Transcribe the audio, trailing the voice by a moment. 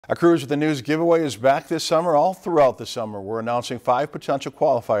A Cruise with the News giveaway is back this summer. All throughout the summer, we're announcing 5 potential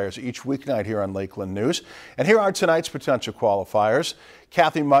qualifiers each weeknight here on Lakeland News. And here are tonight's potential qualifiers.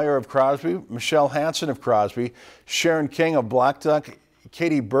 Kathy Meyer of Crosby, Michelle Hansen of Crosby, Sharon King of Black Duck,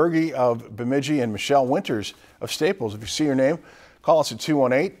 Katie Berge of Bemidji, and Michelle Winters of Staples. If you see your name, call us at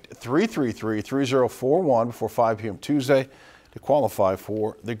 218-333-3041 before 5 p.m. Tuesday to qualify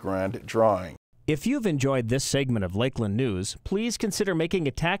for the grand drawing. If you've enjoyed this segment of Lakeland News, please consider making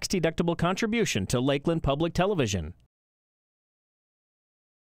a tax-deductible contribution to Lakeland Public Television.